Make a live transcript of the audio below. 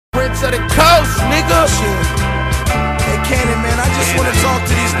to the coast, nigga. Shit. Hey, Cannon, man, I just wanna talk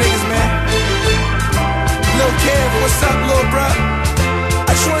to these niggas, man. Lil Kev, what's up, little bruh?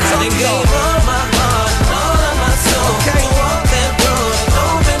 I just wanna talk to y'all. All my heart, all of my soul. Okay. Walk that road and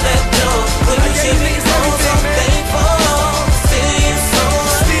open that door. When you see me on something fall, still your soul,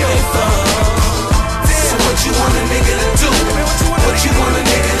 ungrateful. So what you want a nigga to do? What you want a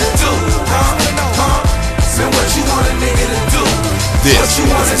nigga to do? Man, what you want a nigga to do? This what you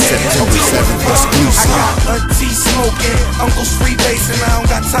want a is a nigga to September do? 7th exclusive. I got auntie smoking, uncle's freebasing. I don't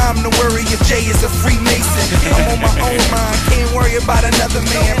got time to worry if Jay is a Freemason. I'm on my own mind, can't worry about another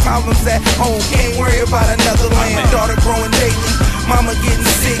man. Problems at home, can't worry about another land. Daughter growing daily, mama getting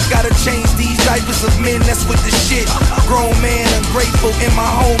sick. Gotta change these diapers of men, that's with the shit. Grown man, ungrateful in my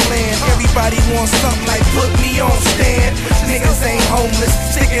homeland. Everybody wants something like put me on stand. Niggas ain't homeless,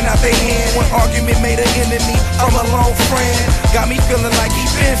 sticking out their hand. One argument made an enemy from a long friend. Got me feeling like he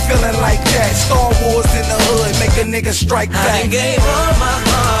been feeling like that. Star Wars in the hood, make a nigga strike back. I gave all my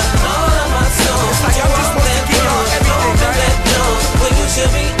heart, all of my soul. It's like I'm just supposed to give y'all everything, right? When you should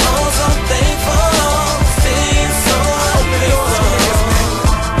be on something for, still your soul, ungrateful.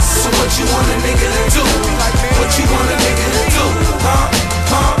 So what you want a nigga to do? What you want a nigga to do?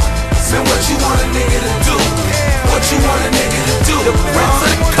 Man, what you want a nigga to do? What you want a nigga to do? The prince of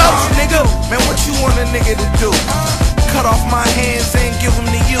the coast, nigga. Man, what you want a nigga to do? Cut off my hands and give them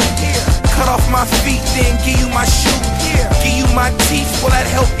to you. Cut off my feet, then give you my shoe. Give you my teeth, will that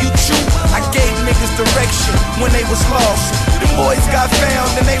help you chew? I gave niggas direction when they was lost. The boys got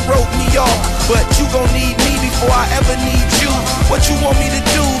found and they wrote me off. But you gon' need me before I ever need you. What you want me to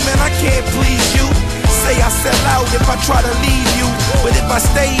do, man, I can't please you. Say I sell out if I try to leave you. But if I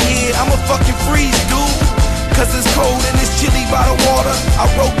stay here, I'ma fucking freeze, dude. Cause it's cold and it's chilly by the water. I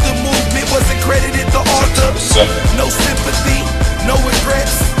wrote the movement, wasn't credited the author. No sympathy, no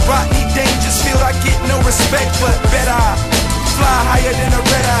regrets. Rodney Dangerfield, I get no respect. But bet I fly higher than a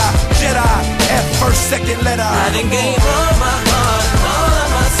red eye. Jedi, F first, second letter. I done gave all my heart, all of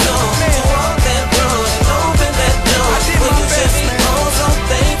my soul. To walk that road and open that door. When you should be on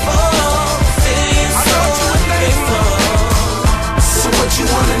something for, still your soul, ungrateful. So what you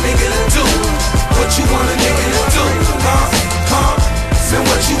want a nigga to do? What you want a nigga to do? Man,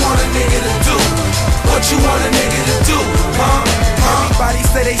 what you want a nigga to do? What you want a nigga to do? Everybody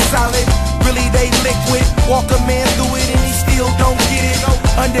say they solid, really they liquid. Walk a man through it and he still don't get it.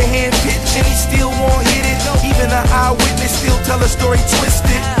 Underhand pitch and he still won't hit it. Even an eyewitness still tell a story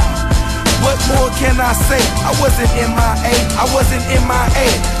twisted. What more can I say? I wasn't MIA, I wasn't MIA.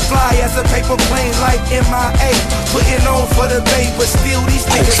 Fly as a paper plane like MIA. Putting on for the bay, but still these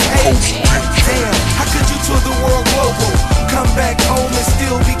niggas hate. Damn, how could you tour the world global? Come back home and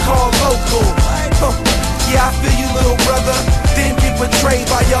still be called local. Yeah, I feel you, little brother. Then get betrayed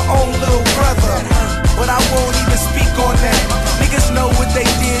by your own little brother. But I won't even speak on that. Niggas know what they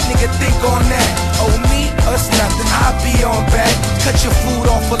did, nigga, think on that. Oh, me, us, nothing, I'll be on back. Cut your food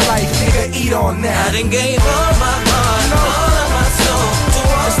off for life, nigga, eat on that. I done gave all